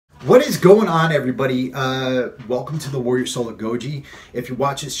What is going on, everybody? Welcome to the Warrior Soul of Goji. If you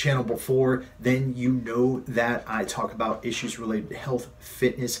watch this channel before, then you know that I talk about issues related to health,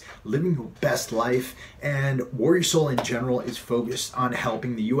 fitness, living your best life, and Warrior Soul in general is focused on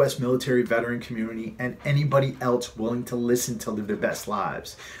helping the U.S. military veteran community and anybody else willing to listen to live their best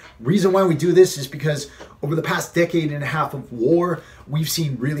lives. Reason why we do this is because over the past decade and a half of war, we've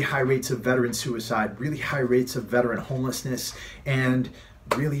seen really high rates of veteran suicide, really high rates of veteran homelessness, and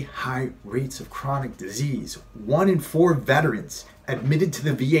really high rates of chronic disease. 1 in 4 veterans admitted to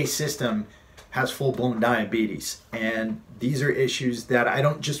the VA system has full-blown diabetes. And these are issues that I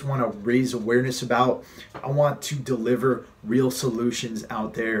don't just want to raise awareness about. I want to deliver real solutions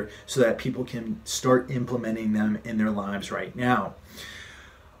out there so that people can start implementing them in their lives right now.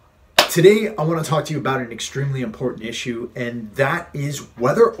 Today, I want to talk to you about an extremely important issue, and that is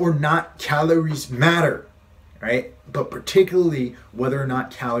whether or not calories matter. Right? But particularly whether or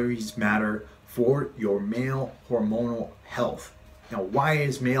not calories matter for your male hormonal health. Now, why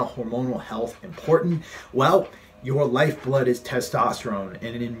is male hormonal health important? Well, your lifeblood is testosterone,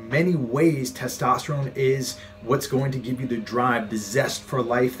 and in many ways, testosterone is what's going to give you the drive, the zest for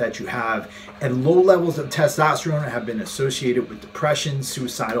life that you have. And low levels of testosterone have been associated with depression,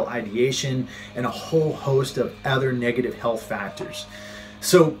 suicidal ideation, and a whole host of other negative health factors.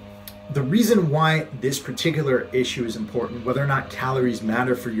 So, the reason why this particular issue is important, whether or not calories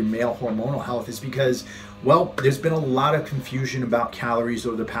matter for your male hormonal health, is because, well, there's been a lot of confusion about calories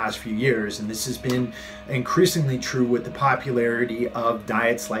over the past few years, and this has been increasingly true with the popularity of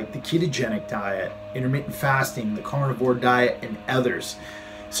diets like the ketogenic diet, intermittent fasting, the carnivore diet, and others.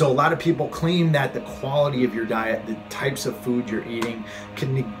 So a lot of people claim that the quality of your diet, the types of food you're eating,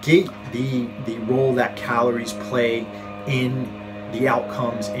 can negate the role that calories play in the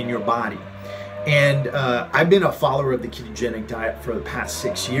outcomes in your body. And I've been a follower of the ketogenic diet for the past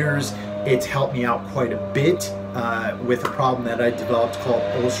 6 years. It's helped me out quite a bit with a problem that I developed called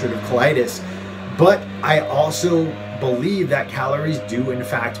ulcerative colitis. But I also believe that calories do in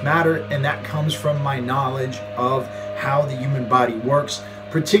fact matter, and that comes from my knowledge of how the human body works,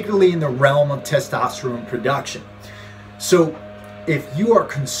 particularly in the realm of testosterone production. So if you are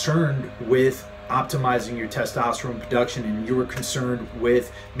concerned with optimizing your testosterone production and you are concerned with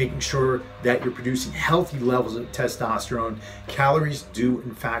making sure that you're producing healthy levels of testosterone, calories do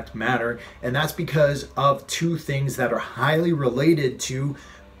in fact matter. And that's because of 2 things that are highly related to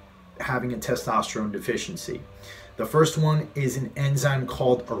having a testosterone deficiency. The first one is an enzyme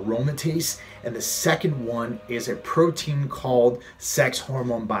called aromatase, and the second one is a protein called sex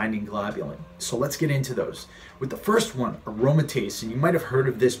hormone binding globulin. So let's get into those. With the first one, aromatase, and you might have heard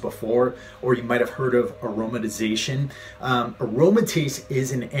of this before, or you might have heard of aromatization. Aromatase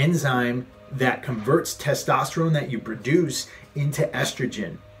is an enzyme that converts testosterone that you produce into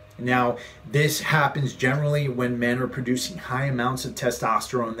estrogen. Now, this happens generally when men are producing high amounts of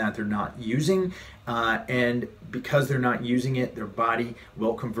testosterone that they're not using, and because they're not using it, their body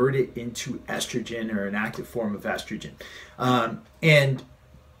will convert it into estrogen, or an active form of estrogen. And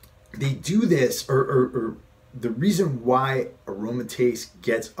they do this, or the reason why aromatase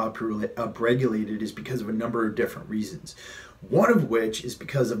gets upregulated is because of a number of different reasons. One of which is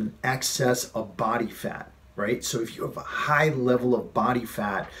because of an excess of body fat, right? So if you have a high level of body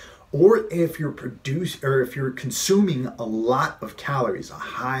fat, or if you're consuming a lot of calories, a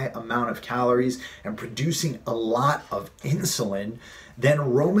high amount of calories, and producing a lot of insulin, then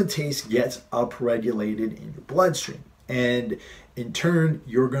aromatase gets upregulated in your bloodstream. And in turn,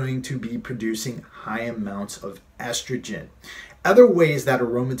 you're going to be producing high amounts of estrogen. Other ways that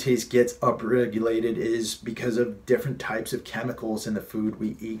aromatase gets upregulated is because of different types of chemicals in the food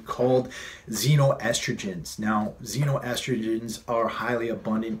we eat called xenoestrogens. Now, xenoestrogens are highly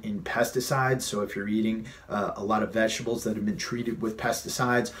abundant in pesticides. So if you're eating a lot of vegetables that have been treated with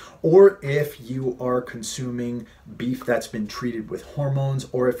pesticides, or if you are consuming beef that's been treated with hormones,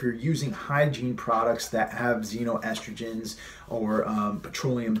 or if you're using hygiene products that have xenoestrogens or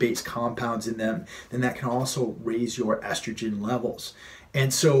petroleum-based compounds in them, then that can also raise your estrogen levels.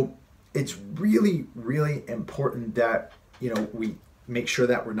 And so it's really, really important that, we make sure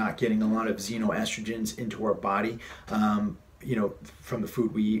that we're not getting a lot of xenoestrogens into our body, from the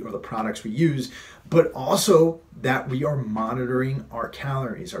food we eat or the products we use, but also that we are monitoring our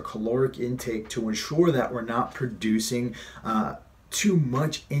calories, our caloric intake, to ensure that we're not producing too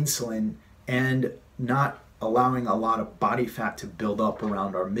much insulin and not allowing a lot of body fat to build up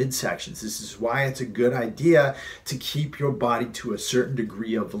around our midsections. This is why it's a good idea to keep your body to a certain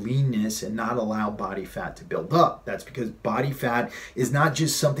degree of leanness and not allow body fat to build up. That's because body fat is not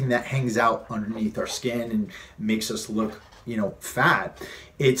just something that hangs out underneath our skin and makes us look fat,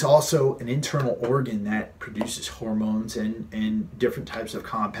 it's also an internal organ that produces hormones and different types of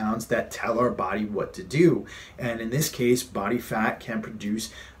compounds that tell our body what to do. And in this case, body fat can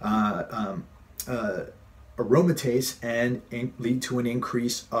produce aromatase and lead to an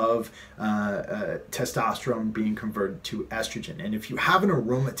increase of testosterone being converted to estrogen. And if you have an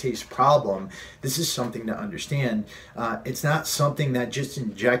aromatase problem, this is something to understand. It's not something that just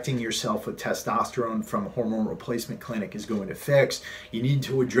injecting yourself with testosterone from a hormone replacement clinic is going to fix. You need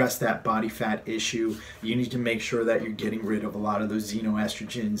to address that body fat issue. You need to make sure that you're getting rid of a lot of those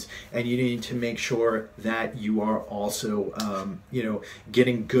xenoestrogens, and you need to make sure that you are also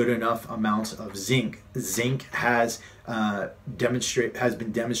getting good enough amounts of zinc. Zinc has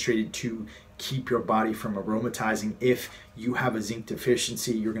been demonstrated to keep your body from aromatizing. If you have a zinc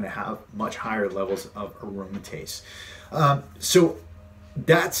deficiency, you're going to have much higher levels of aromatase. So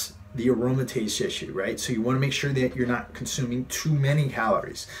that's the aromatase issue, right? So you want to make sure that you're not consuming too many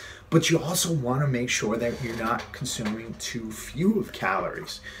calories, but you also want to make sure that you're not consuming too few of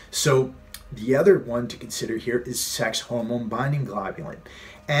calories. So the other one to consider here is sex hormone binding globulin.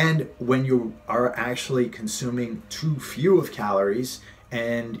 And when you are actually consuming too few of calories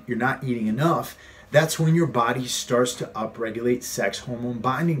and you're not eating enough, that's when your body starts to upregulate sex hormone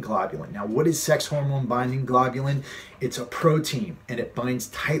binding globulin. Now, what is sex hormone binding globulin? It's a protein, and it binds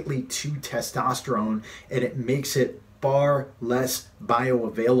tightly to testosterone, and it makes it far less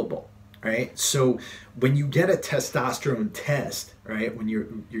bioavailable. Right? So when you get a testosterone test, right, when you're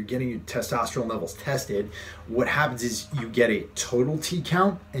getting your testosterone levels tested, what happens is you get a total T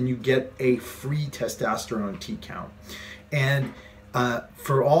count and you get a free testosterone T count. And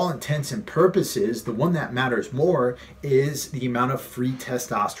for all intents and purposes, the one that matters more is the amount of free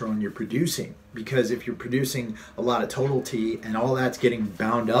testosterone you're producing. Because if you're producing a lot of total T and all that's getting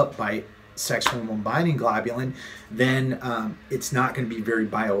bound up by sex hormone binding globulin, then it's not going to be very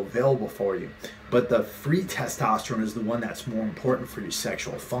bioavailable for you. But the free testosterone is the one that's more important for your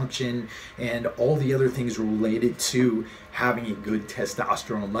sexual function and all the other things related to having a good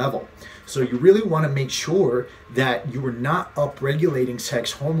testosterone level. So you really want to make sure that you are not upregulating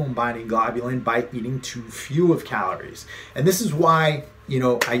sex hormone binding globulin by eating too few of calories. And this is why,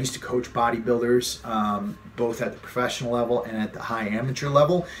 I used to coach bodybuilders, both at the professional level and at the high amateur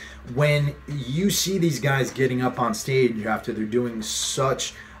level. When you see these guys getting up on stage after they're doing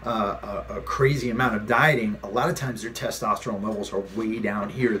such a crazy amount of dieting, a lot of times their testosterone levels are way down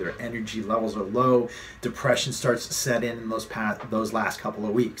here. Their energy levels are low. Depression starts to set in those last couple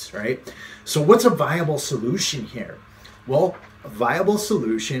of weeks, right? So what's a viable solution here? Well, a viable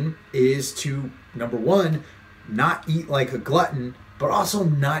solution is to, number one, not eat like a glutton, but also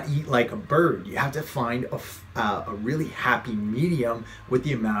not eat like a bird. You have to find a really happy medium with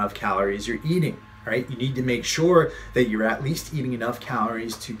the amount of calories you're eating, right? You need to make sure that you're at least eating enough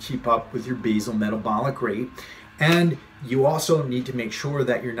calories to keep up with your basal metabolic rate. And you also need to make sure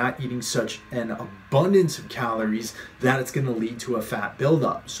that you're not eating such an abundance of calories that it's going to lead to a fat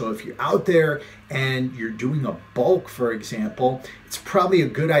buildup. So if you're out there and you're doing a bulk, for example, it's probably a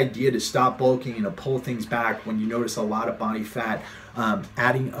good idea to stop bulking and to pull things back when you notice a lot of body fat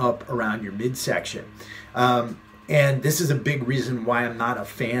adding up around your midsection. And this is a big reason why I'm not a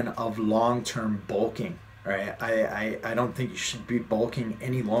fan of long-term bulking. Right? I don't think you should be bulking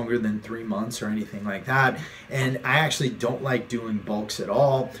any longer than 3 months or anything like that. And I actually don't like doing bulks at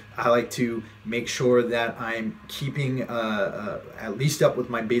all. I like to make sure that I'm keeping at least up with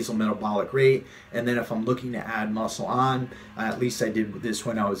my basal metabolic rate. And then if I'm looking to add muscle on, at least I did this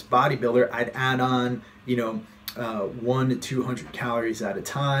when I was a bodybuilder, I'd add on, 1 to 200 calories at a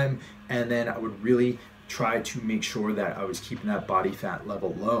time. And then I would really try to make sure that I was keeping that body fat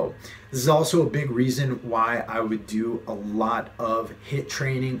level low. This is also a big reason why I would do a lot of HIIT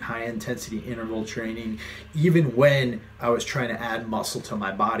training, high intensity interval training, even when I was trying to add muscle to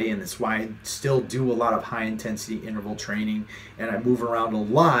my body. And that's why I still do a lot of high intensity interval training, and I move around a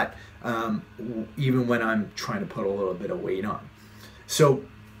lot, even when I'm trying to put a little bit of weight on. So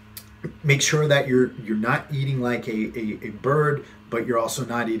make sure that you're not eating like a bird, but you're also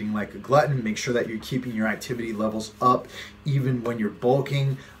not eating like a glutton. Make sure that you're keeping your activity levels up even when you're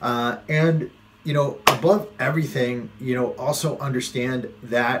bulking. And, above everything, also understand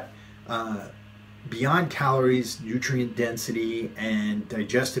that beyond calories, nutrient density and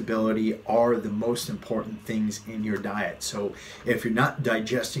digestibility are the most important things in your diet. So if you're not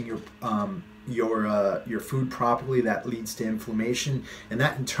digesting your your food properly, that leads to inflammation, and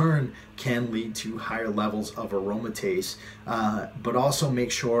that in turn can lead to higher levels of aromatase. But also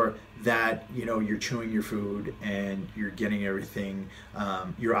make sure that you're chewing your food and you're getting everything,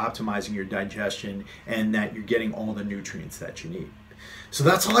 you're optimizing your digestion, and that you're getting all the nutrients that you need. So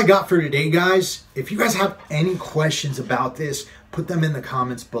that's all I got for today, guys. If you guys have any questions about this, put them in the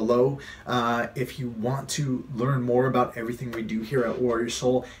comments below. If you want to learn more about everything we do here at Warrior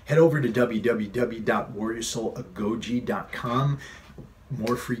Soul, head over to www.warriorsoulagoji.com.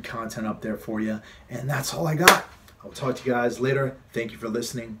 More free content up there for you. And that's all I got. I'll talk to you guys later. Thank you for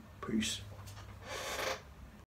listening. Peace.